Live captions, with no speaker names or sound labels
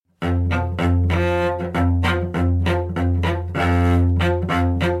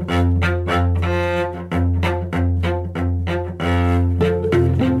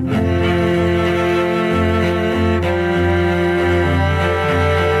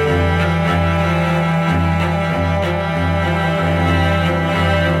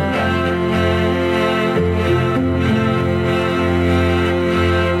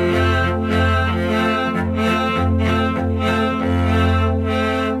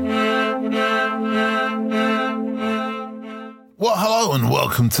Well, hello and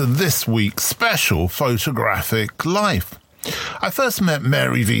welcome to this week's special Photographic Life. I first met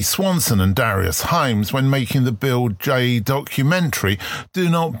Mary V. Swanson and Darius when making the Bill J. documentary, Do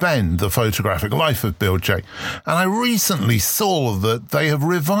Not Bend, the photographic life of Bill J. And I recently saw that they have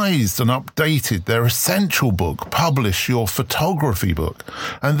revised and updated their essential book, Publish Your Photography Book.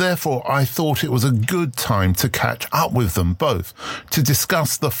 And therefore I thought it was a good time to catch up with them both to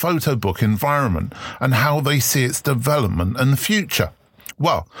discuss the photo book environment and how they see its development and future.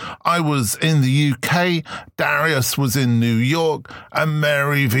 Well, I was in the UK, Darius was in New York, and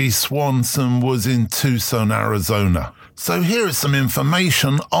Mary V. Swanson was in Tucson, Arizona. So here is some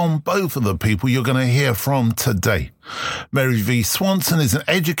information on both of the people you're going to hear from today. Mary V. Swanson is an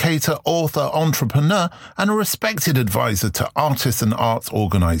educator, author, entrepreneur, and a respected advisor to artists and arts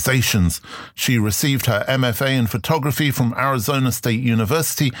organizations. She received her MFA in photography from Arizona State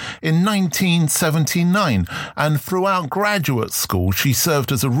University in 1979, and throughout graduate school, she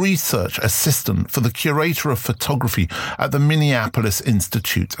served as a research assistant for the curator of photography at the Minneapolis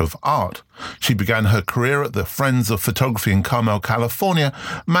Institute of Art. She began her career at the Friends of Photography in Carmel, California,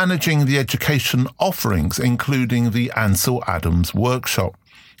 managing the education offerings, including the Ansel Adams Workshop,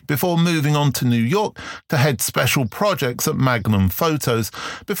 before moving on to New York to head special projects at Magnum Photos,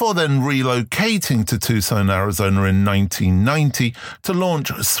 before then relocating to Tucson, Arizona in 1990 to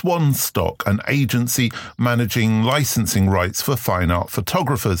launch Swanson, an agency managing licensing rights for fine art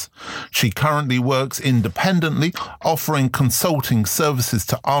photographers. She currently works independently, offering consulting services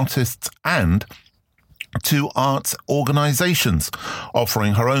to artists and to arts organizations,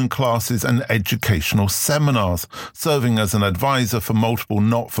 offering her own classes and educational seminars, serving as an advisor for multiple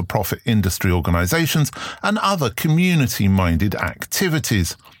not-for-profit industry organizations and other community-minded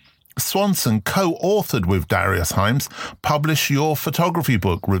activities. Swanson co-authored with Darius Publish Your Photography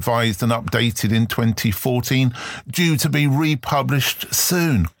Book, revised and updated in 2014, due to be republished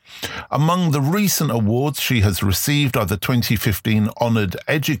soon. Among the recent awards she has received are the 2015 Honored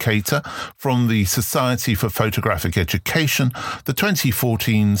Educator from the Society for Photographic Education, the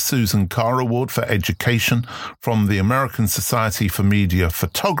 2014 Susan Carr Award for Education from the American Society for Media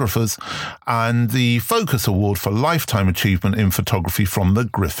Photographers, and the Focus Award for Lifetime Achievement in Photography from the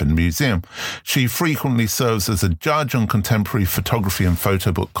Griffin Museum. She frequently serves as a judge on contemporary photography and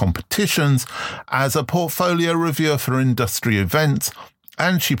photo book competitions, as a portfolio reviewer for industry events,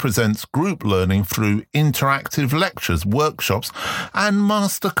 and she presents group learning through interactive lectures, workshops, and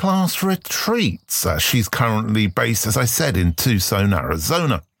masterclass retreats. She's currently based, as I said, in Tucson,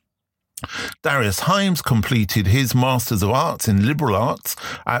 Arizona. Darius completed his Masters of Arts in Liberal Arts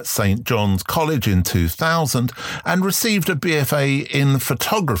at St. John's College in 2000 and received a BFA in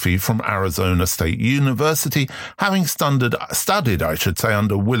photography from Arizona State University, having studied,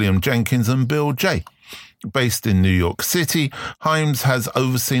 under William Jenkins and Bill J. Based in New York City, Himes has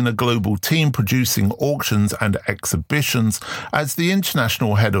overseen a global team producing auctions and exhibitions as the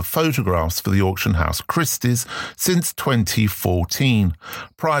international head of photographs for the auction house Christie's since 2014.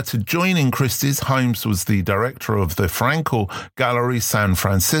 Prior to joining Christie's, Himes was the director of the Frankel Gallery San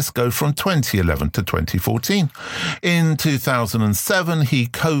Francisco from 2011 to 2014. In 2007, he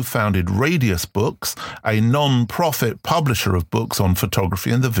co-founded Radius Books, a non-profit publisher of books on photography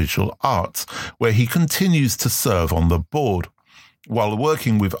and the visual arts, where he continues to serve on the board. While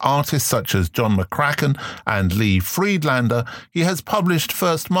working with artists such as John McCracken and Lee Friedlander, he has published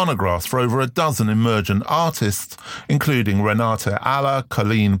first monographs for over a dozen emergent artists, including Renate Alla,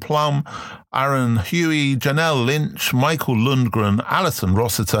 Colleen Plum, Aaron Huey, Janelle Lynch, Michael Lundgren, Alison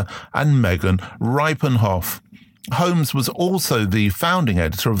Rossiter, and Megan Ripenhoff. Holmes was also the founding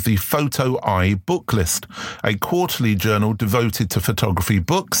editor of the Photo Eye Book List, a quarterly journal devoted to photography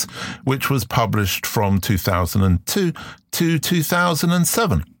books, which was published from 2002 to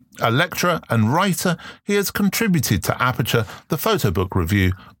 2007. A lecturer and writer, he has contributed to Aperture, the Photo Book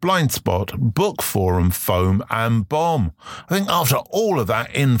Review, Blind Spot, Book Forum, Foam, and Bomb. I think after all of that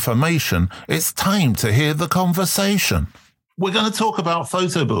information, it's time to hear the conversation. We're going to talk about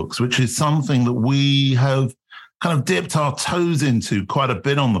photo books, which is something that we have kind of dipped our toes into quite a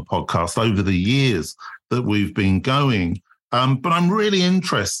bit on the podcast over the years that we've been going. But I'm really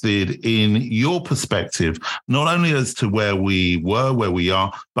interested in your perspective, not only as to where we were, where we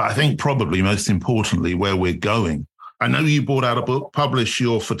are, but I think probably most importantly, where we're going. I know you brought out a book, Publish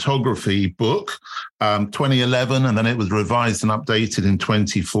Your Photography Book, 2011, and then it was revised and updated in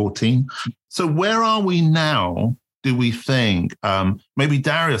 2014. So where are we now, do we think? Maybe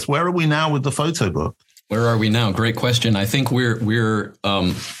Darius, where are we now with the photo book? Where are we now? Great question. I think we're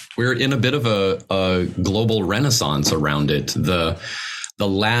in a bit of a global renaissance around it. The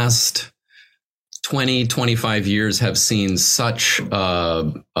last 20, 25 years have seen such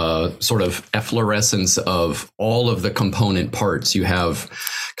sort of efflorescence of all of the component parts. You have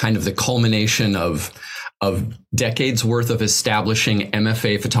kind of the culmination of decades worth of establishing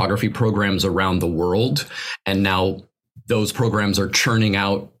MFA photography programs around the world. And now those programs are churning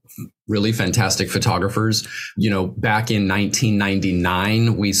out really fantastic photographers. Back in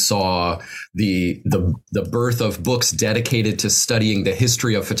 1999, we saw the birth of books dedicated to studying the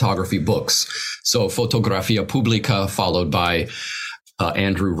history of photography books. So Photographia Publica, followed by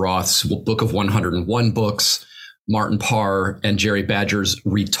Andrew Roth's Book of 101 Books, Martin Parr and Jerry Badger's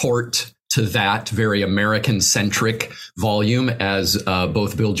retort to that very American-centric volume, as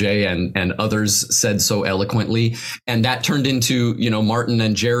both Bill J. and others said so eloquently. And that turned into, Martin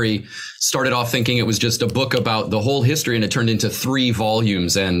and Jerry started off thinking it was just a book about the whole history, and it turned into 3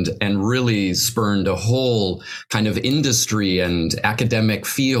 volumes and really spurned a whole kind of industry and academic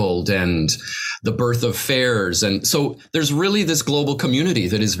field and the birth of fairs. And so there's really this global community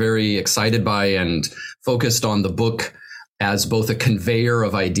that is very excited by and focused on the book as both a conveyor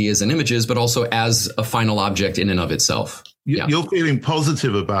of ideas and images, but also as a final object in and of itself. You're feeling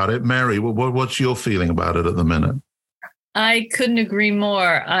positive about it. Mary, what's your feeling about it at the minute? I couldn't agree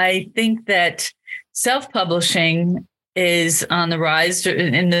more. I think that self-publishing is on the rise.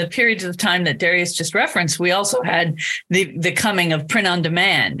 In the periods of time that Darius just referenced, we also had the coming of print on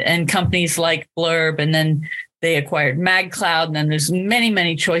demand and companies like Blurb, and then they acquired MagCloud, and then there's many,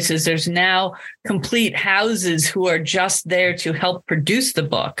 many choices. There's now complete houses who are just there to help produce the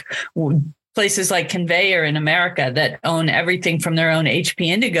book. Places like Conveyor in America that own everything from their own HP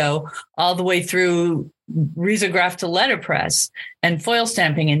Indigo all the way through risograph to letterpress and foil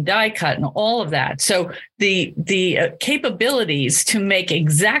stamping and die cut and all of that. So the capabilities to make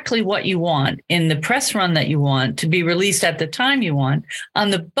exactly what you want in the press run that you want to be released at the time you want on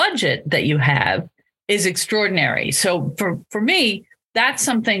the budget that you have is extraordinary. So for me, that's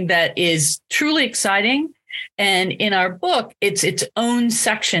something that is truly exciting. And in our book, it's its own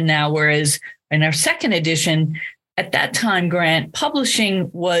section now, whereas in our second edition, at that time, Grant, publishing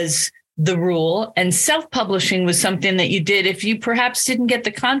was the rule and self-publishing was something that you did if you perhaps didn't get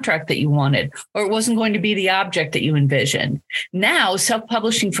the contract that you wanted, or it wasn't going to be the object that you envisioned. Now,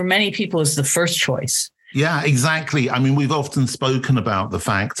 self-publishing for many people is the first choice. Yeah, exactly. I mean, we've often spoken about the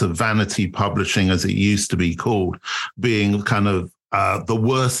fact of vanity publishing, as it used to be called, being kind of the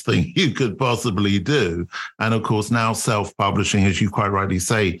worst thing you could possibly do. And of course, now self-publishing, as you quite rightly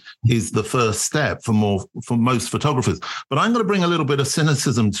say, is the first step for most photographers. But I'm going to bring a little bit of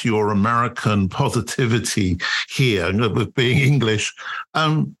cynicism to your American positivity here, with being English.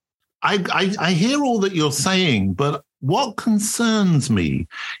 I hear all that you're saying, but what concerns me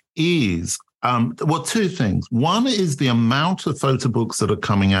is 2 things. One is the amount of photo books that are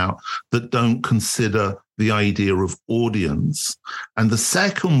coming out that don't consider the idea of audience. And the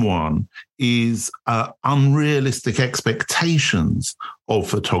second one is unrealistic expectations of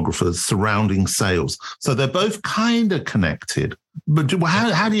photographers surrounding sales. So they're both kind of connected. But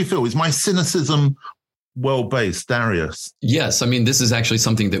how do you feel? Is my cynicism well-based, Darius? Yes. I mean, this is actually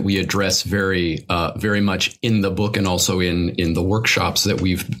something that we address very much in the book and also in the workshops that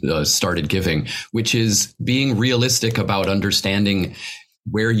we've started giving, which is being realistic about understanding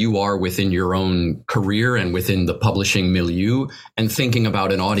where you are within your own career and within the publishing milieu, and thinking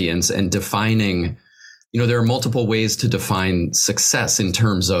about an audience and defining, there are multiple ways to define success in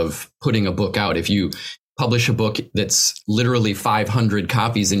terms of putting a book out. If you publish a book that's literally 500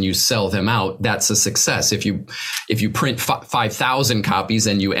 copies and you sell them out, that's a success. If you print 5,000 copies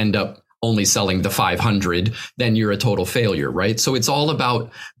and you end up only selling the 500, then you're a total failure, right? So it's all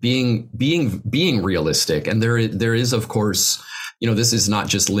about being realistic. And there is, of course, this is not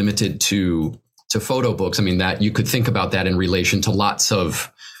just limited to photo books. I mean, that you could think about that in relation to lots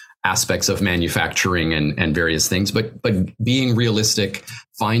of aspects of manufacturing and various things, but being realistic,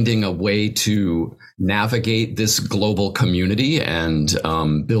 finding a way to navigate this global community and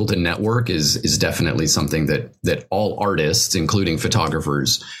build a network is definitely something that all artists, including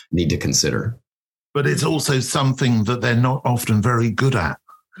photographers, need to consider. But it's also something that they're not often very good at.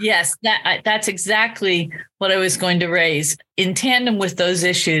 Yes, that's exactly what I was going to raise. In tandem with those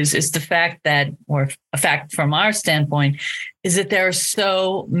issues is the fact that, or a fact from our standpoint, is that there are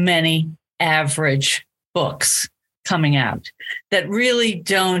so many average books coming out that really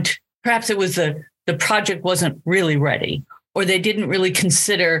don't, perhaps it was the project wasn't really ready, or they didn't really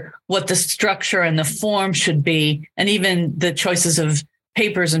consider what the structure and the form should be, and even the choices of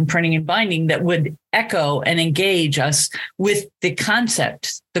papers and printing and binding that would echo and engage us with the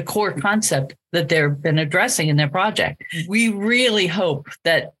concept, the core concept that they've been addressing in their project. We really hope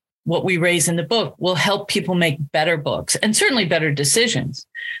that what we raise in the book will help people make better books, and certainly better decisions,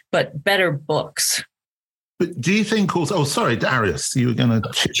 but better books. But do you think also, oh, sorry, Darius, you were going to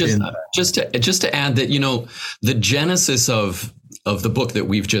chip in. Just to add that, the genesis of the book that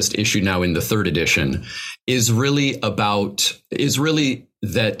we've just issued now in the third edition is really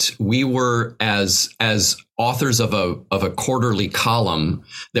that we were as authors of a quarterly column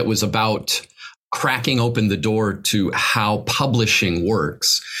that was about cracking open the door to how publishing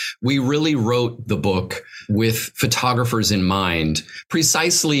works. We really wrote the book with photographers in mind,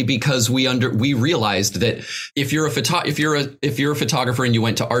 precisely because we realized that if you're a photographer and you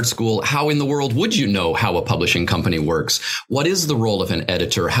went to art school, how in the world would you know how a publishing company works? What is the role of an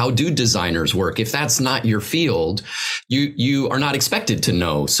editor? How do designers work? If that's not your field, you are not expected to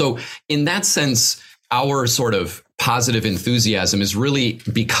know. So in that sense, our sort of positive enthusiasm is really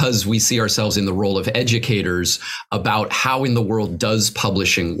because we see ourselves in the role of educators about how in the world does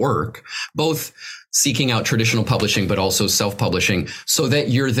publishing work, both seeking out traditional publishing, but also self-publishing, so that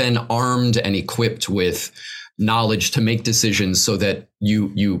you're then armed and equipped with knowledge to make decisions so that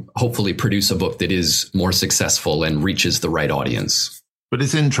you hopefully produce a book that is more successful and reaches the right audience. But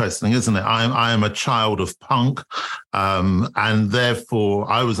it's interesting, isn't it? I am a child of punk, and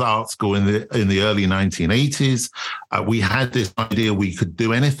therefore I was at art school in the early 1980s. We had this idea we could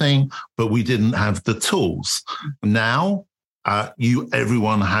do anything, but we didn't have the tools. Now,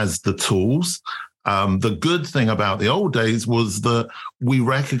 everyone has the tools. The good thing about the old days was that we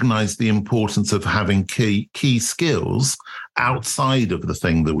recognized the importance of having key skills outside of the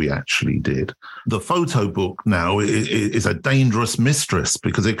thing that we actually did. The Photobook now is a dangerous mistress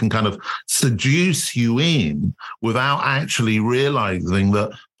because it can kind of seduce you in without actually realizing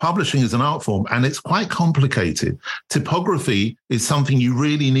that publishing is an art form and it's quite complicated. Typography is something you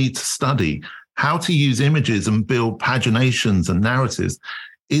really need to study. How to use images and build paginations and narratives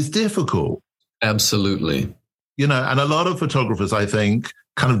is difficult. Absolutely. And a lot of photographers, I think,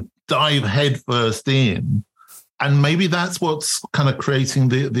 kind of dive headfirst in. And maybe that's what's kind of creating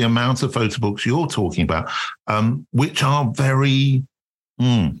the amount of photo books you're talking about, which are very...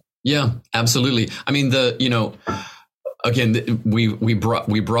 Yeah, absolutely. I mean, again, we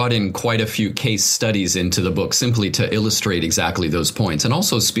brought in quite a few case studies into the book simply to illustrate exactly those points, and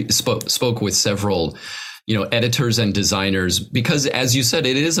also spoke with several editors and designers, because as you said,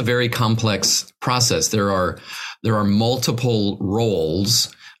 it is a very complex process. There are multiple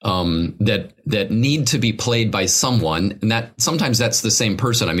roles that need to be played by someone, and that sometimes that's the same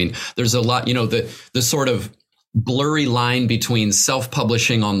person. I mean, there's a lot, the sort of blurry line between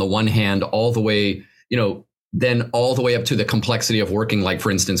self-publishing on the one hand, all the way, then all the way up to the complexity of working, like,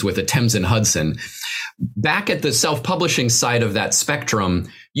 for instance, with a Thames and Hudson. Back at the self-publishing side of that spectrum,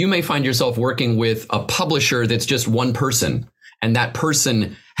 you may find yourself working with a publisher that's just one person, and that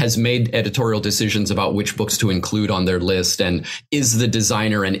person has made editorial decisions about which books to include on their list, and is the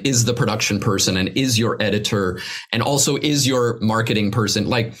designer, and is the production person, and is your editor, and also is your marketing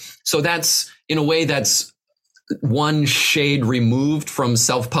person. So that's, in a way, that's one shade removed from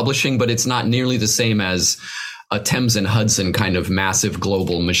self-publishing, but it's not nearly the same as a Thames and Hudson kind of massive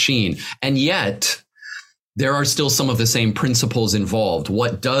global machine. And yet there are still some of the same principles involved.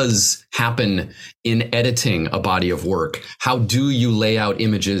 What does happen in editing a body of work? How do you lay out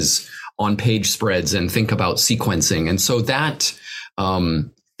images on page spreads and think about sequencing? And so that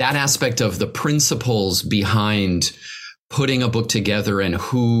aspect of the principles behind putting a book together and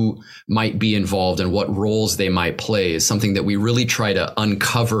who might be involved and what roles they might play is something that we really try to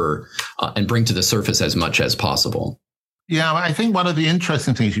uncover and bring to the surface as much as possible. Yeah, I think one of the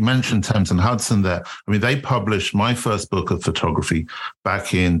interesting things, you mentioned Thames and Hudson there. I mean, they published my first book of photography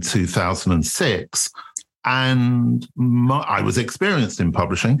back in 2006, and I was experienced in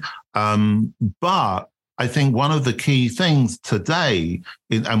publishing, but I think one of the key things today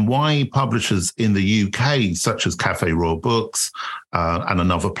and why publishers in the UK, such as Cafe Royal Books and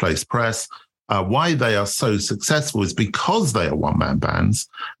Another Place Press, why they are so successful is because they are one-man bands,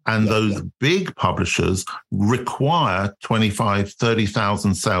 and those big publishers require 25,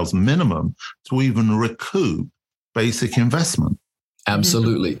 30,000 sales minimum to even recoup basic investment.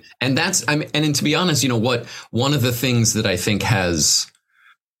 Absolutely. And and to be honest, one of the things that I think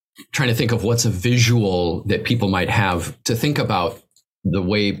trying to think of what's a visual that people might have to think about the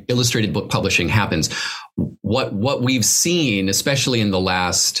way illustrated book publishing happens. What we've seen, especially in the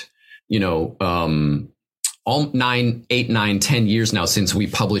last, 10 years now since we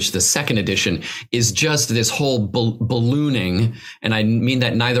published the second edition, is just this whole ballooning. And I mean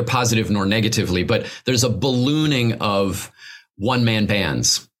that neither positive nor negatively, but there's a ballooning of one-man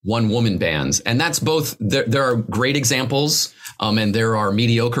bands. one-woman bands. And that's both, there are great examples, and there are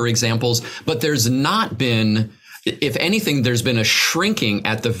mediocre examples, but there's not been, if anything, there's been a shrinking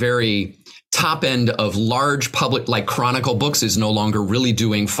at the very top end of large public, like Chronicle Books is no longer really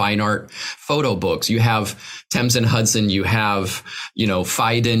doing fine art photo books. You have Thames and Hudson, you have,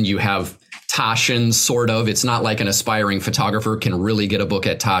 Phaidon, you have Taschen, sort of. It's not like an aspiring photographer can really get a book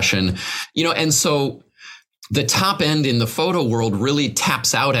at Taschen, and so the top end in the photo world really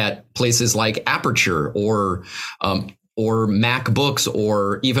taps out at places like Aperture or Mac Books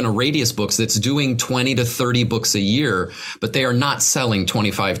or even a Radius Books that's doing 20 to 30 books a year, but they are not selling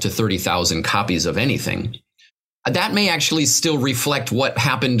 25 to 30,000 copies of anything. That may actually still reflect what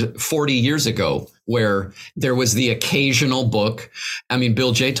happened 40 years ago, where there was the occasional book. I mean,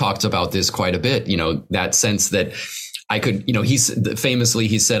 Bill J talks about this quite a bit, that sense that I could, he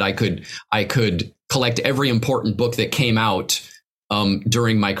said I could collect every important book that came out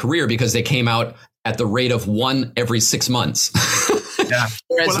during my career because they came out at the rate of one every 6 months. Yeah.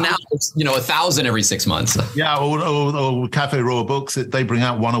 Whereas now it's 1,000 every 6 months. Yeah, or Cafe Raw Books, they bring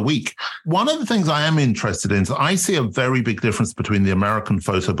out one a week. One of the things I am interested in is I see a very big difference between the American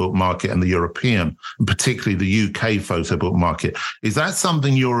photo book market and the European, and particularly the UK photo book market. Is that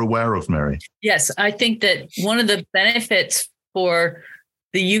something you're aware of, Mary? Yes, I think that one of the benefits for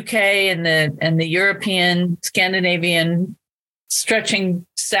the UK and the European, Scandinavian, stretching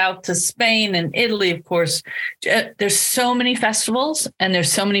south to Spain and Italy, of course, there's so many festivals and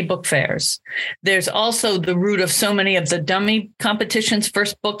there's so many book fairs. There's also the root of so many of the dummy competitions,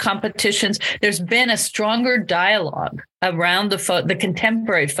 first book competitions. There's been a stronger dialogue around the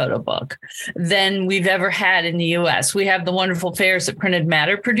contemporary photo book than we've ever had in the U.S. We have the wonderful fairs that Printed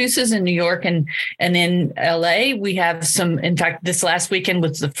Matter produces in New York and in L.A. We have some, in fact, this last weekend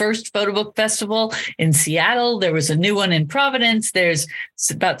was the first photo book festival in Seattle. There was a new one in Providence. There's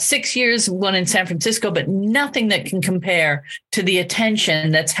about 6 years, one in San Francisco, but nothing that can compare to the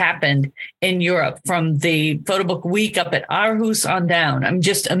attention that's happened in Europe from the Photo Book Week up at Aarhus on down. I'm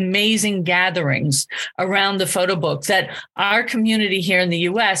just amazing gatherings around the photo books that our community here in the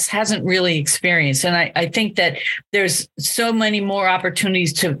U.S. hasn't really experienced. And I think that there's so many more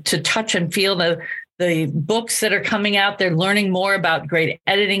opportunities to touch and feel the books that are coming out. They're learning more about great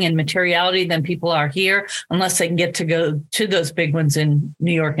editing and materiality than people are here, unless they can get to go to those big ones in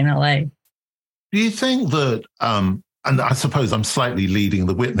New York and L.A. Do you think that, and I suppose I'm slightly leading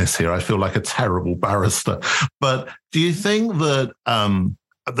the witness here, I feel like a terrible barrister, but do you think that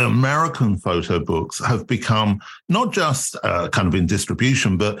the American photo books have become not just kind of in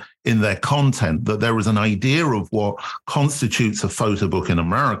distribution, but in their content, that there is an idea of what constitutes a photo book in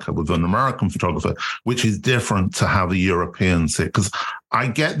America with an American photographer, which is different to how the Europeans see it? Because I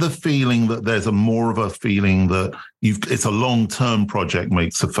get the feeling that there's more of a feeling that it's a long-term project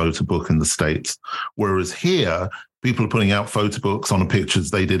makes a photo book in the States, whereas here, people are putting out photo books on pictures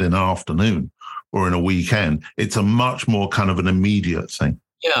they did in an afternoon or in a weekend. It's a much more kind of an immediate thing.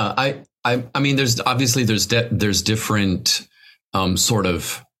 Yeah, I mean, there's different sort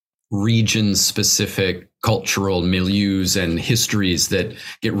of region-specific cultural milieus and histories that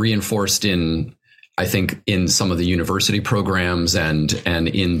get reinforced in, I think, in some of the university programs and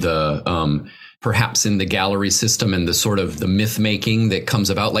in the perhaps in the gallery system and the sort of the myth making that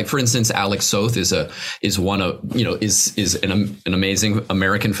comes about. Like, for instance, Alex Soth is an amazing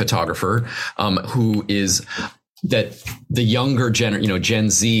American photographer who is that the younger Gen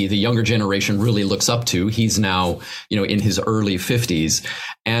Z, the younger generation really looks up to. He's now, in his early 50s.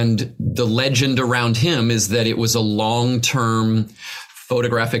 And the legend around him is that it was a long-term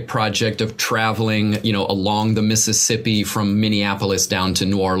photographic project of traveling, along the Mississippi from Minneapolis down to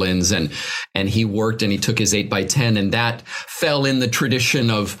New Orleans. And he worked and he took his 8x10, and that fell in the tradition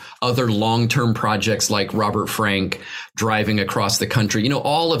of other long-term projects like Robert Frank driving across the country.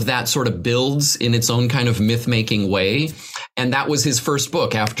 All of that sort of builds in its own kind of myth-making way. And that was his first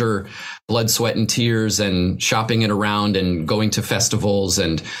book after Blood, Sweat and Tears and shopping it around and going to festivals.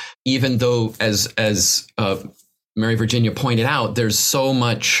 And even though, as Mary Virginia pointed out, there are so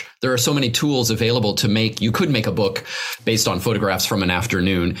many tools available you could make a book based on photographs from an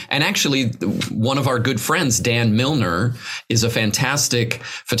afternoon. And actually, one of our good friends, Dan Milner, is a fantastic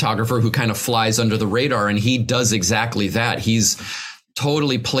photographer who kind of flies under the radar, and he does exactly that. He's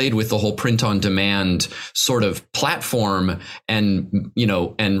totally played with the whole print on demand sort of platform and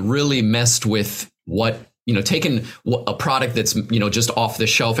really messed with taken a product that's, just off the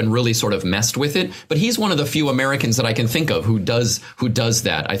shelf and really sort of messed with it. But he's one of the few Americans that I can think of who does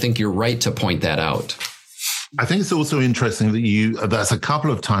that. I think you're right to point that out. I think it's also interesting that that's a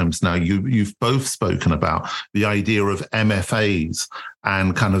couple of times now you've both spoken about the idea of MFAs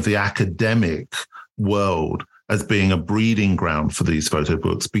and kind of the academic world as being a breeding ground for these photo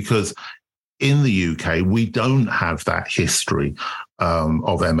books, because in the UK, we don't have that history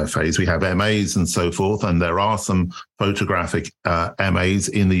of MFAs. We have MAs and so forth, and there are some photographic MAs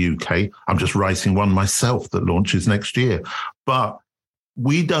in the UK. I'm just writing one myself that launches next year. But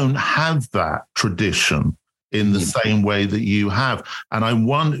we don't have that tradition in the same way that you have. And I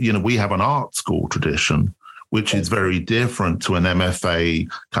wonder, we have an art school tradition, which is very different to an MFA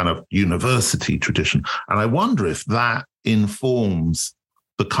kind of university tradition. And I wonder if that informs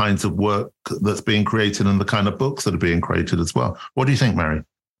the kinds of work that's being created and the kind of books that are being created as well. What do you think, Mary?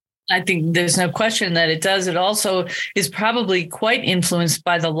 I think there's no question that it does. It also is probably quite influenced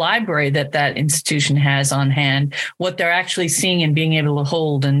by the library that institution has on hand, what they're actually seeing and being able to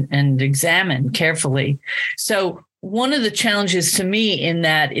hold and examine carefully. So one of the challenges to me in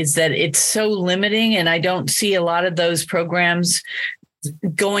that is that it's so limiting, and I don't see a lot of those programs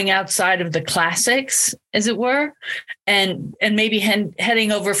going outside of the classics, as it were, and maybe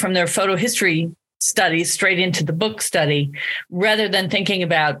heading over from their photo history studies straight into the book study, rather than thinking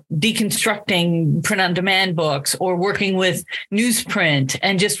about deconstructing print-on-demand books or working with newsprint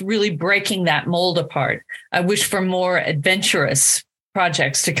and just really breaking that mold apart. I wish for more adventurous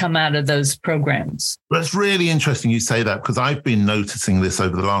projects to come out of those programs. That's really interesting you say that, because I've been noticing this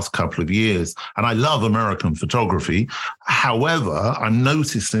over the last couple of years, and I love American photography. However, I'm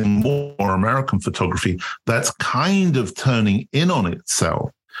noticing more American photography that's kind of turning in on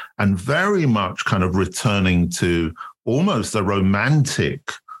itself and very much kind of returning to almost a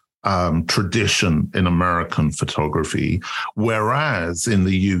romantic tradition in American photography, whereas in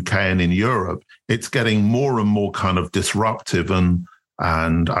the UK and in Europe, it's getting more and more kind of disruptive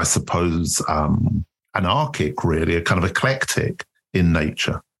and I suppose anarchic, really, a kind of eclectic in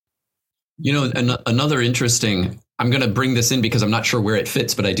nature. Another interesting, I'm going to bring this in because I'm not sure where it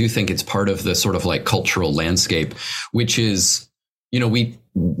fits, but I do think it's part of the sort of like cultural landscape, which is,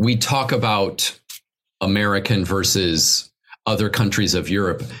 we talk about American versus other countries of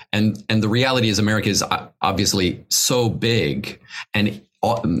Europe. And the reality is America is obviously so big, and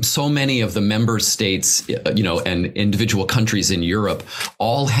so many of the member states, and individual countries in Europe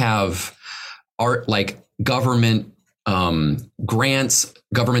all have government grants,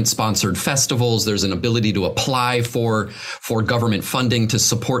 government sponsored festivals. There's an ability to apply for government funding to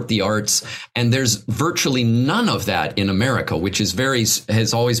support the arts. And there's virtually none of that in America, which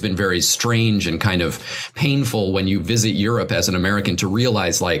has always been very strange and kind of painful when you visit Europe as an American to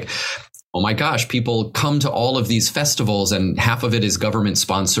realize, like, oh my gosh, people come to all of these festivals and half of it is government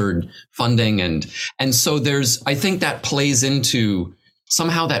sponsored funding. And so I think that plays into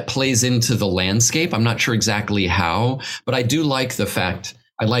the landscape. I'm not sure exactly how, but I do like the fact,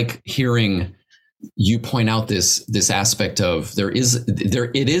 I like hearing you point out this aspect of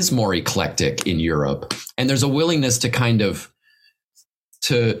it is more eclectic in Europe, and there's a willingness to kind of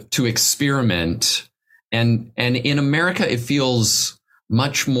to experiment. And in America, it feels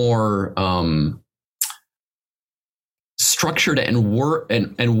much more structured and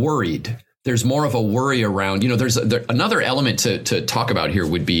worried. There's more of a worry around, there's another element to talk about here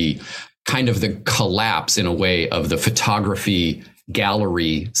would be kind of the collapse in a way of the photography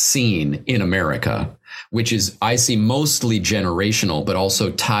gallery scene in America, which is, I see, mostly generational, but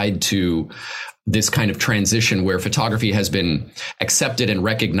also tied to this kind of transition where photography has been accepted and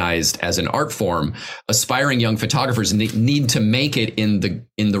recognized as an art form. Aspiring young photographers need to make it in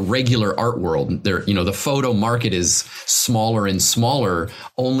the regular art world. The photo market is smaller and smaller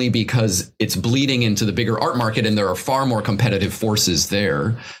only because it's bleeding into the bigger art market, and there are far more competitive forces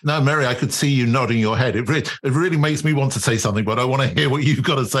there. Now, Mary, I could see you nodding your head. It really makes me want to say something, but I want to hear what you've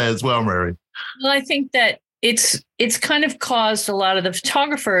got to say as well, Mary. Well, I think that it's kind of caused a lot of the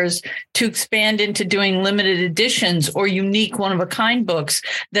photographers to expand into doing limited editions or unique one-of-a-kind books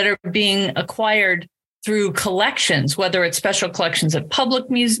that are being acquired through collections, whether it's special collections at public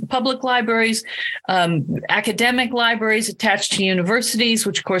libraries, academic libraries attached to universities,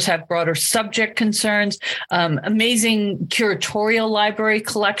 which of course have broader subject concerns, amazing curatorial library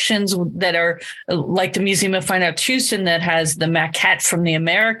collections that are like the Museum of Fine Arts Houston that has the maquette from the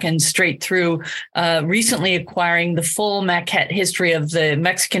Americans straight through, recently acquiring the full maquette history of the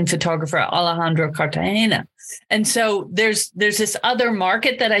Mexican photographer Alejandro Cartagena. And so there's this other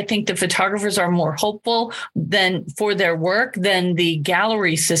market that I think the photographers are more hopeful than for their work than the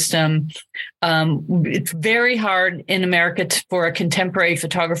gallery system. It's very hard in America for a contemporary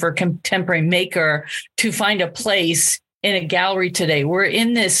photographer, contemporary maker to find a place in a gallery today. We're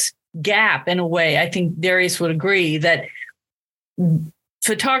in this gap in a way. I think Darius would agree that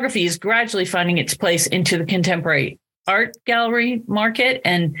photography is gradually finding its place into the contemporary art gallery market,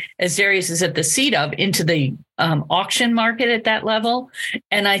 and as Darius is at the seat of, into the auction market at that level.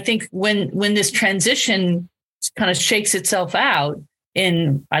 And I think when this transition kind of shakes itself out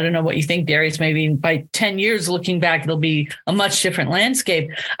in, I don't know what you think, Darius, maybe by 10 years looking back, it'll be a much different landscape.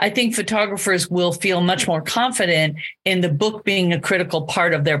 I think photographers will feel much more confident in the book being a critical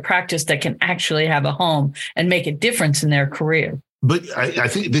part of their practice that can actually have a home and make a difference in their career. But I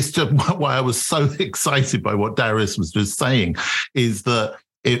think this is why I was so excited by what Darius was just saying, is that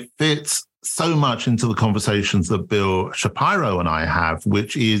it fits so much into the conversations that Bill Shapiro and I have,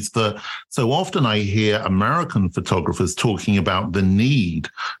 which is that so often I hear American photographers talking about the need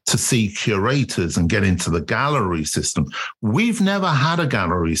to see curators and get into the gallery system. We've never had a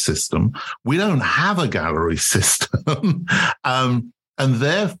gallery system. We don't have a gallery system. And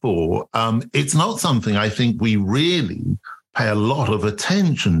therefore, it's not something I think we really pay a lot of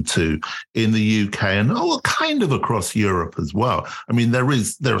attention to in the UK and kind of across Europe as well. I mean, there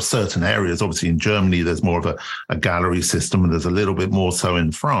are certain areas, obviously in Germany, there's more of a gallery system, and there's a little bit more so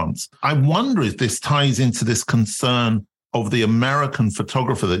in France. I wonder if this ties into this concern of the American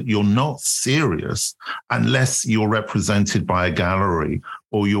photographer that you're not serious unless you're represented by a gallery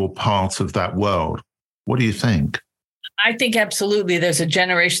or you're part of that world. What do you think? I think absolutely there's a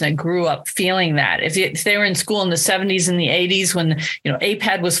generation that grew up feeling that. If they were in school in the 70s and the 80s when,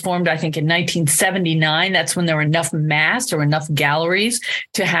 APAD was formed, I think in 1979, that's when there were enough mass or enough galleries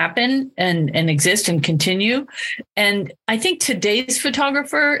to happen and exist and continue. And I think today's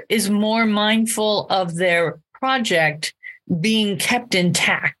photographer is more mindful of their project being kept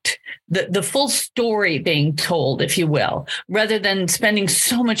intact, the full story being told, if you will, rather than spending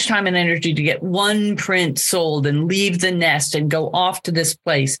so much time and energy to get one print sold and leave the nest and go off to this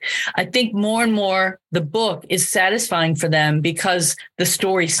place. I think more and more the book is satisfying for them because the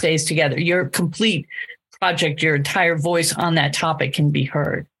story stays together. Your complete project, your entire voice on that topic can be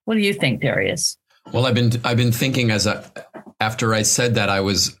heard. What do you think, Darius? Well, I've been thinking after I said that, I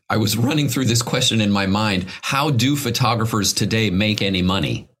was running through this question in my mind. How do photographers today make any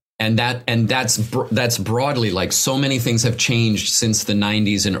money? And that's broadly, like, so many things have changed since the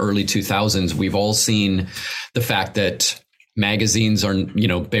 90s and early 2000s. We've all seen the fact that magazines are,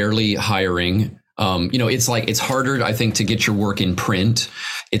 barely hiring. It's harder, I think, to get your work in print.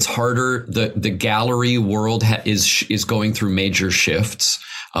 It's harder. The gallery world is going through major shifts.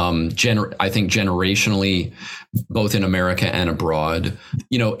 I think generationally, both in America and abroad,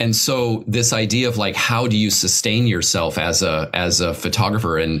 and so this idea of like, how do you sustain yourself as a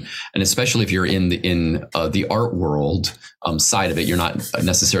photographer, and especially if you're in the art world side of it, you're not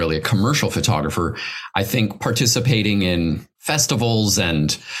necessarily a commercial photographer. I think participating in festivals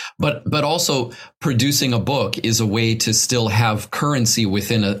but also producing a book is a way to still have currency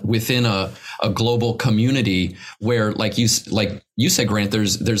within a global community where, like you said, Grant,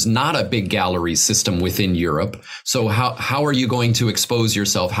 there's not a big gallery system within Europe. So how are you going to expose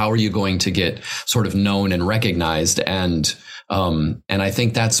yourself? How are you going to get sort of known and recognized? And I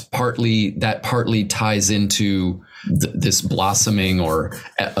think that partly ties into this blossoming or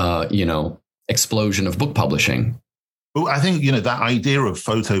explosion of book publishing. Well, I think, that idea of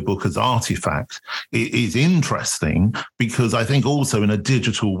Photobook as artifact is interesting because I think also in a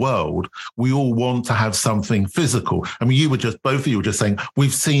digital world, we all want to have something physical. I mean, both of you were just saying,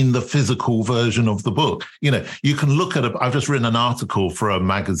 we've seen the physical version of the book. You can look at I've just written an article for a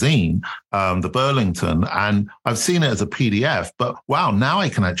magazine, the Burlington, and I've seen it as a PDF, but wow, now I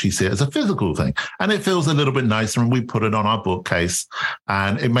can actually see it as a physical thing. And it feels a little bit nicer, and we put it on our bookcase,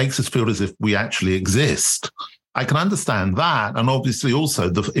 and it makes us feel as if we actually exist. I can understand that. And obviously also,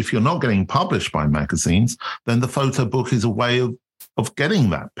 if you're not getting published by magazines, then the photo book is a way of getting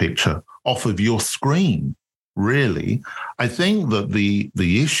that picture off of your screen, really. I think that the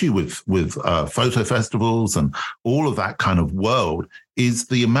issue with photo festivals and all of that kind of world is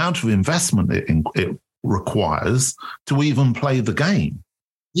the amount of investment it requires to even play the game.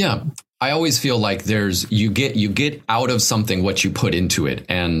 Yeah. I always feel like you get out of something what you put into it,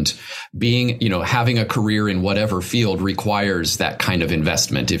 and having a career in whatever field requires that kind of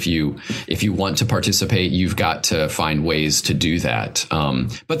investment. If you want to participate, you've got to find ways to do that.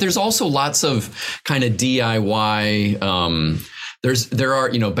 But there's also lots of kind of DIY. There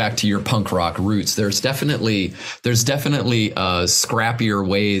are, back to your punk rock roots, there's definitely scrappier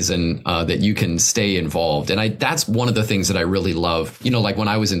ways and that you can stay involved. And that's one of the things that I really love. Like when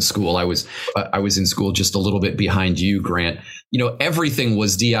I was in school, I was in school just a little bit behind you, Grant. Everything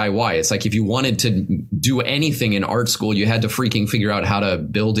was DIY. It's like if you wanted to do anything in art school, you had to freaking figure out how to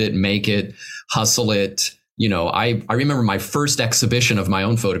build it, make it, hustle it. I remember my first exhibition of my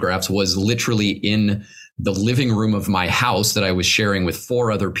own photographs was literally in the living room of my house that I was sharing with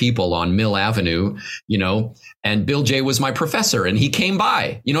 4 other people on Mill Avenue, and Bill J was my professor and he came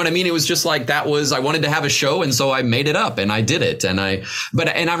by. You know what I mean? It was just like, I wanted to have a show. And so I made it up and I did it. And I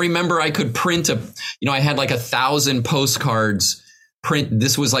remember I could print I had like 1,000 postcards print.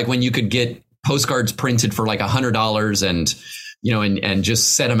 This was like when you could get postcards printed for like $100 and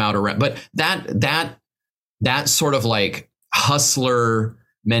just set them out around. But that sort of like hustler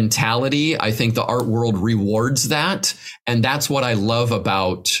mentality, I think the art world rewards that. And that's what I love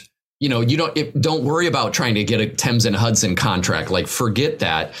about, don't worry about trying to get a Thames and Hudson contract. Like, forget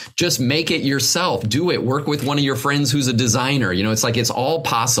that. Just make it yourself. Do it. Work with one of your friends who's a designer. It's like, it's all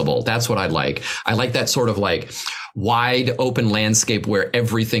possible. That's what I like. I like that sort of like wide open landscape where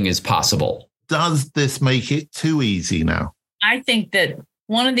everything is possible. Does this make it too easy now? I think that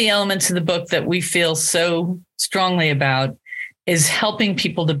one of the elements of the book that we feel so strongly about is helping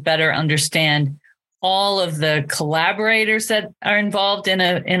people to better understand all of the collaborators that are involved in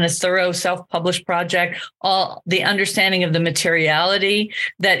a thorough self-published project, all the understanding of the materiality,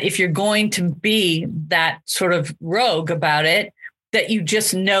 that if you're going to be that sort of rogue about it, that you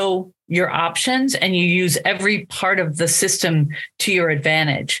just know your options and you use every part of the system to your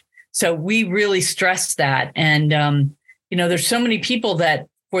advantage. So we really stress that. And, there's so many people that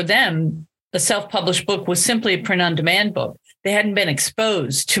for them, a self-published book was simply a print-on-demand book. They hadn't been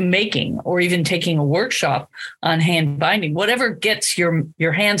exposed to making or even taking a workshop on hand binding. Whatever gets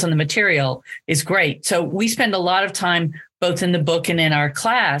your hands on the material is great. So we spend a lot of time, both in the book and in our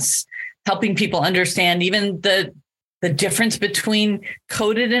class, helping people understand even the difference between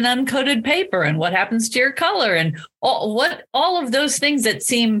coated and uncoated paper and what happens to your color and all of those things that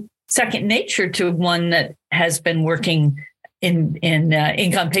seem second nature to one that has been working in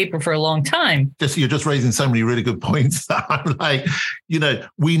ink on paper for a long time. You're just raising so many really good points. I'm like,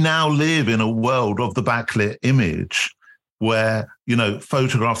 we now live in a world of the backlit image where,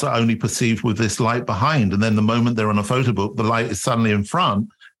 photographs are only perceived with this light behind. And then the moment they're on a photo book, the light is suddenly in front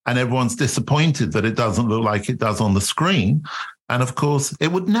and everyone's disappointed that it doesn't look like it does on the screen. And of course,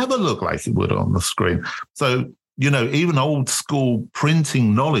 it would never look like it would on the screen. So, even old school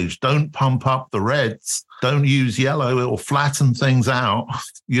printing knowledge, don't pump up the reds, don't use yellow, it will flatten things out.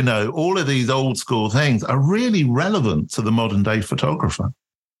 All of these old school things are really relevant to the modern day photographer.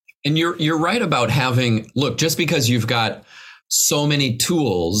 And you're right about just because you've got so many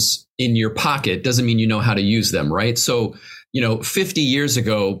tools in your pocket doesn't mean you know how to use them, right? So, 50 years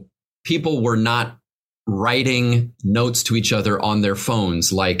ago, people were not writing notes to each other on their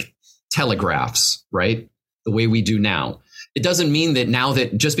phones like telegraphs, right? The way we do now. It doesn't mean that now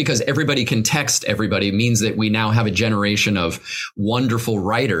that just because everybody can text everybody means that we now have a generation of wonderful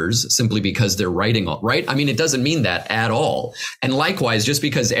writers simply because they're writing, right? I mean, it doesn't mean that at all. And likewise, just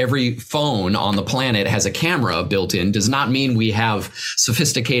because every phone on the planet has a camera built in does not mean we have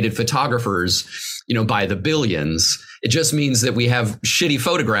sophisticated photographers, by the billions. It just means that we have shitty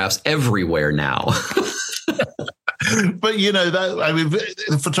photographs everywhere now. But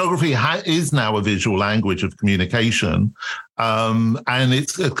photography is now a visual language of communication, and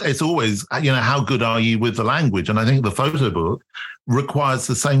it's always how good are you with the language? And I think the photo book requires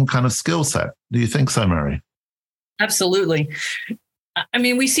the same kind of skill set. Do you think so, Mary? Absolutely. I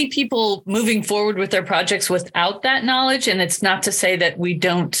mean, we see people moving forward with their projects without that knowledge, and it's not to say that we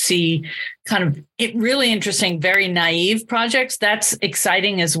don't see kind of really interesting, very naive projects. That's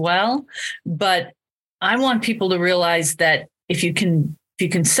exciting as well, but I want people to realize that if you can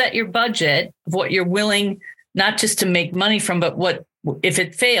set your budget of what you're willing, not just to make money from, but what, if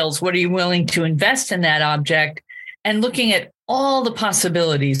it fails, what are you willing to invest in that object, and looking at all the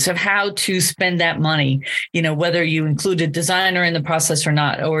possibilities of how to spend that money, whether you include a designer in the process or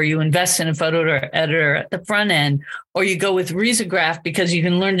not, or you invest in a photo editor at the front end, or you go with risograph because you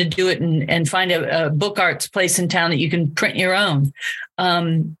can learn to do it and find a book arts place in town that you can print your own.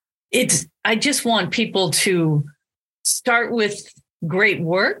 I just want people to start with great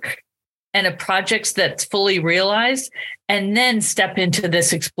work and a project that's fully realized, and then step into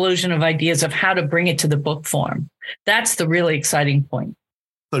this explosion of ideas of how to bring it to the book form. That's the really exciting point.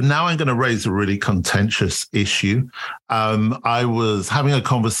 So now I'm going to raise a really contentious issue. I was having a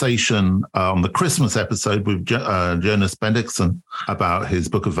conversation on the Christmas episode with Jonas Bendixson about his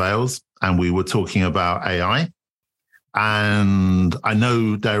Book of Veils, and we were talking about AI. And I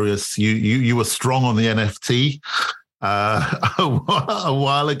know, Darius, you were strong on the NFT a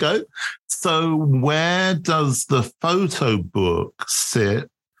while ago. So where does the photo book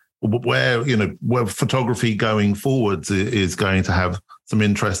sit? Where photography going forwards is going to have some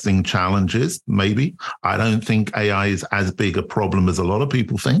interesting challenges, maybe. I don't think AI is as big a problem as a lot of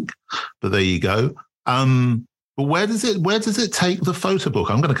people think, but there you go. But where does it take the photo book?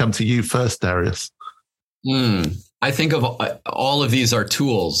 I'm going to come to you first, Darius. I think of all of these are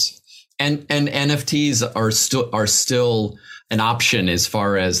tools, and NFTs are still an option as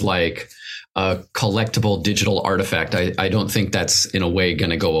far as like a collectible digital artifact. I don't think that's in a way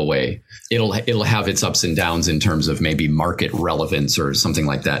going to go away. It'll have its ups and downs in terms of maybe market relevance or something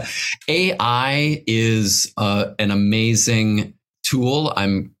like that. AI is an amazing tool.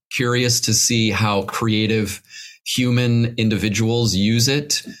 I'm curious to see how creative human individuals use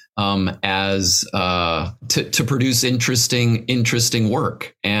it as to produce interesting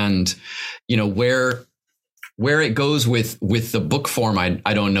work. And where it goes with the book form,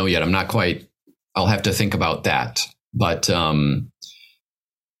 I don't know yet. I'm not quite. I'll have to think about that. But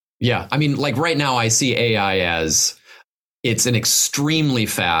yeah, I mean, like right now, I see AI as it's an extremely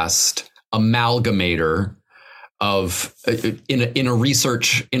fast amalgamator of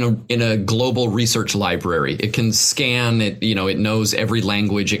in a global research library. It can scan it, it knows every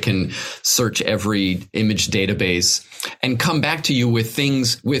language, it can search every image database and come back to you with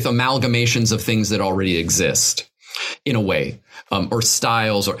amalgamations of things that already exist in a way, or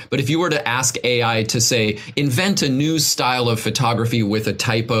styles. But if you were to ask AI to say, invent a new style of photography with a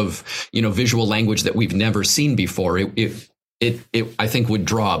type of, visual language that we've never seen before, it I think would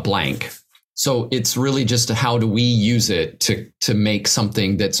draw a blank. So it's really just how do we use it to make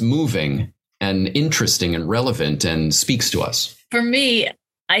something that's moving and interesting and relevant and speaks to us? For me,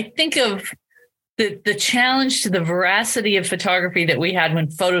 I think of the challenge to the veracity of photography that we had when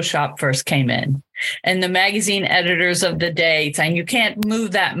Photoshop first came in, and the magazine editors of the day saying, you can't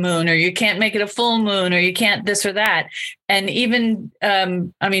move that moon, or you can't make it a full moon, or you can't this or that. And even,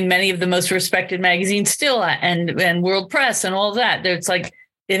 many of the most respected magazines still, and World Press and all of that, it's like,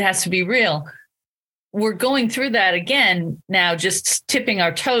 it has to be real. We're going through that again now, just tipping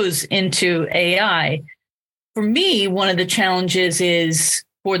our toes into AI. For me, one of the challenges is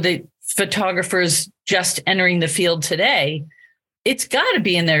for the photographers just entering the field today, it's got to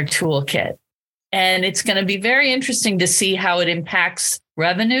be in their toolkit. And it's going to be very interesting to see how it impacts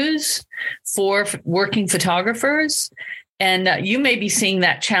revenues for working photographers. And you may be seeing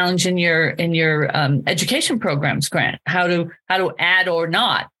that challenge in your education programs, Grant, how to add or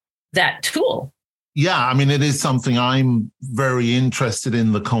not that tool. Yeah, it is something I'm very interested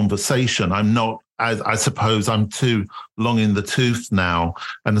in the conversation. I'm not, I suppose I'm too long in the tooth now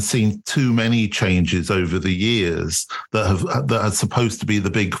and have seen too many changes over the years that are supposed to be the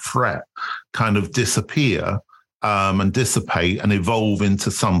big threat kind of disappear. And dissipate and evolve into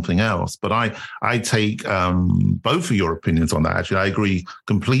something else. But I take both of your opinions on that. Actually, I agree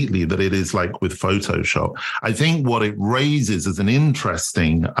completely that it is like with Photoshop. I think what it raises is an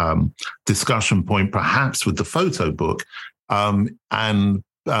interesting discussion point, perhaps with the photo book. Again,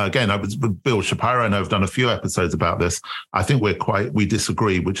 I was with Bill Shapiro, and I've done a few episodes about this. I think we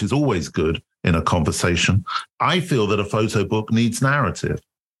disagree, which is always good in a conversation. I feel that a photo book needs narrative.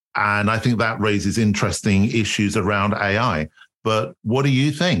 And I think that raises interesting issues around AI. But what do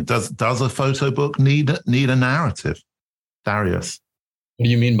you think? Does a photo book need a narrative? Darius? What do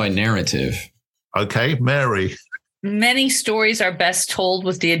you mean by narrative? Okay, Mary. Many stories are best told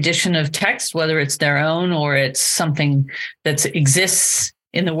with the addition of text, whether it's their own or it's something that exists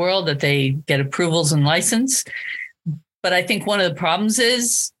in the world that they get approvals and license. But I think one of the problems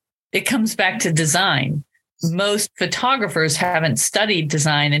is it comes back to design. Most photographers haven't studied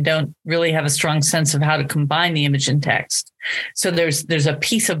design and don't really have a strong sense of how to combine the image and text. So there's a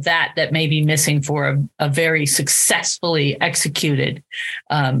piece of that may be missing for a very successfully executed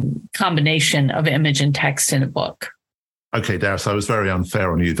combination of image and text in a book. Okay, Darius, I was very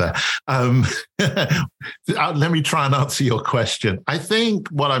unfair on you there. Let me try and answer your question. I think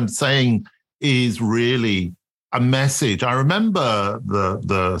what I'm saying is really a message. I remember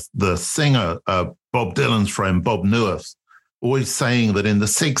the singer, Bob Dylan's friend, Bob Newirth, always saying that in the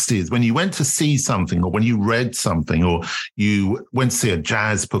 60s, when you went to see something or when you read something or you went to see a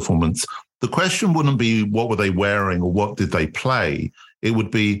jazz performance, the question wouldn't be what were they wearing or what did they play? It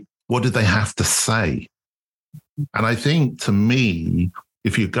would be, what did they have to say? And I think, to me,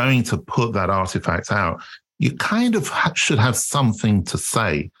 if you're going to put that artifact out, you kind of should have something to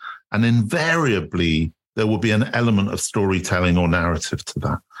say. And invariably, there will be an element of storytelling or narrative to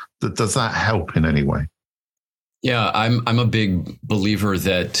that. Does that help in any way? Yeah, I'm a big believer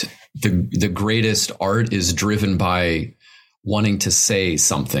that the greatest art is driven by wanting to say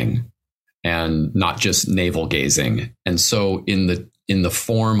something and not just navel gazing. And so in the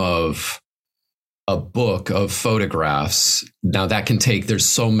form of a book of photographs, now that can take, there's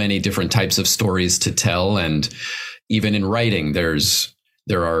so many different types of stories to tell. And even in writing, there's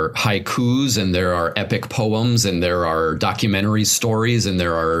haikus, and there are epic poems, and there are documentary stories, and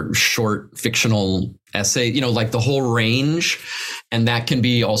there are short fictional essay, like the whole range. And that can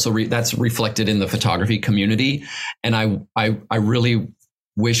be also that's reflected in the photography community. And I really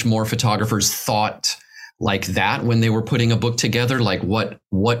wish more photographers thought like that when they were putting a book together. Like, what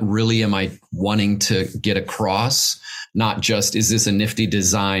really am I wanting to get across? Not just, is this a nifty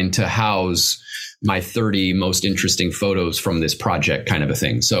design to house my 30 most interesting photos from this project kind of a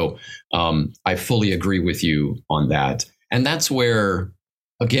thing. So I fully agree with you on that. And that's where,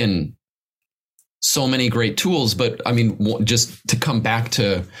 again, so many great tools. But I mean, just to come back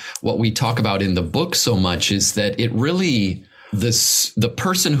to what we talk about in the book so much, is that it really, the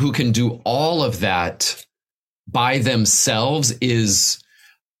person who can do all of that by themselves is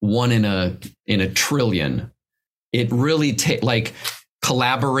one in a trillion. It really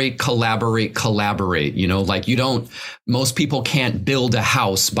collaborate, most people can't build a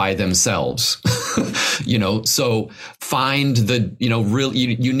house by themselves, so find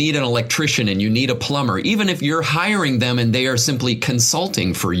you need an electrician and you need a plumber, even if you're hiring them and they are simply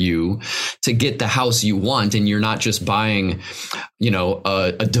consulting for you to get the house you want. And you're not just buying,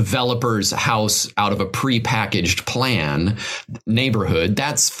 a developer's house out of a prepackaged plan neighborhood.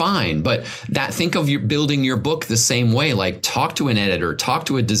 That's fine. But think of building your book the same way. Like, talk to an editor, talk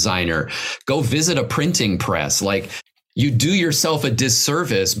to a designer, go visit a printing press. Like, you do yourself a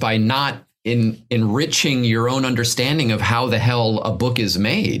disservice by not enriching your own understanding of how the hell a book is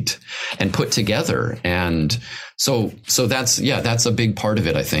made and put together. And so that's a big part of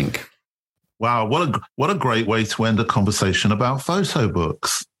it, I think. Wow, what a great way to end a conversation about photo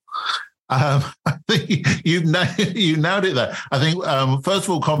books. I think you nailed it there. I think, first of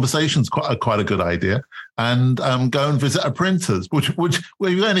all, conversation's quite a good idea. And go and visit a printers. Have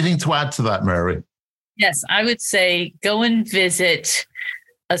you got anything to add to that, Mary? Yes, I would say go and visit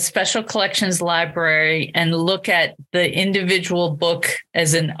a special collections library and look at the individual book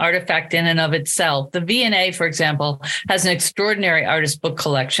as an artifact in and of itself. The V&A, for example, has an extraordinary artist book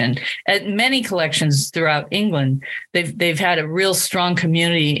collection. At many collections throughout England, they've had a real strong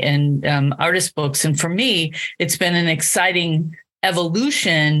community in artist books. And for me, it's been an exciting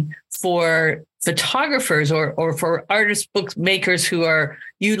evolution for photographers or for artist book makers who are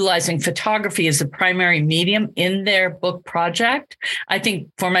utilizing photography as the primary medium in their book project. I think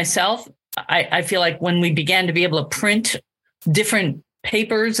for myself, I feel like when we began to be able to print different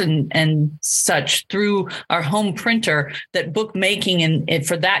papers and such through our home printer, that bookmaking and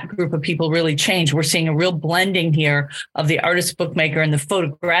for that group of people really changed. We're seeing a real blending here of the artist bookmaker and the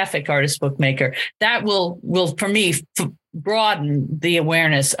photographic artist bookmaker. That will for me broaden the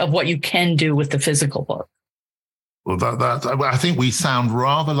awareness of what you can do with the physical book. Well, I think we sound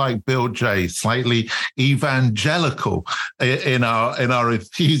rather like Bill J, slightly evangelical in our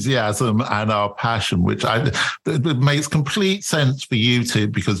enthusiasm and our passion, which it makes complete sense for you two,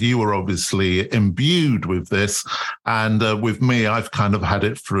 because you were obviously imbued with this. And with me, I've kind of had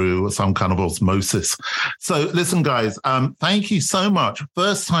it through some kind of osmosis. So listen, guys, thank you so much.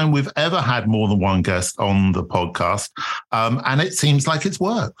 First time we've ever had more than one guest on the podcast. And it seems like it's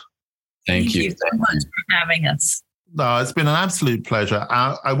worked. Thank you so much for having us. No, it's been an absolute pleasure.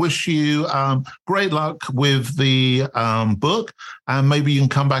 I wish you great luck with the book, and maybe you can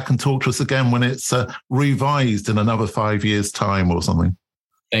come back and talk to us again when it's revised in another 5 years' time or something.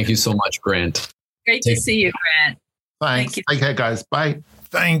 Thank you so much, Grant. Great to see you, Grant. Thanks. Thank you. Take care, guys. Bye.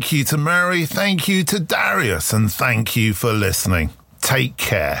 Thank you to Mary. Thank you to Darius. And thank you for listening. Take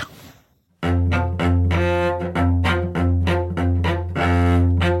care.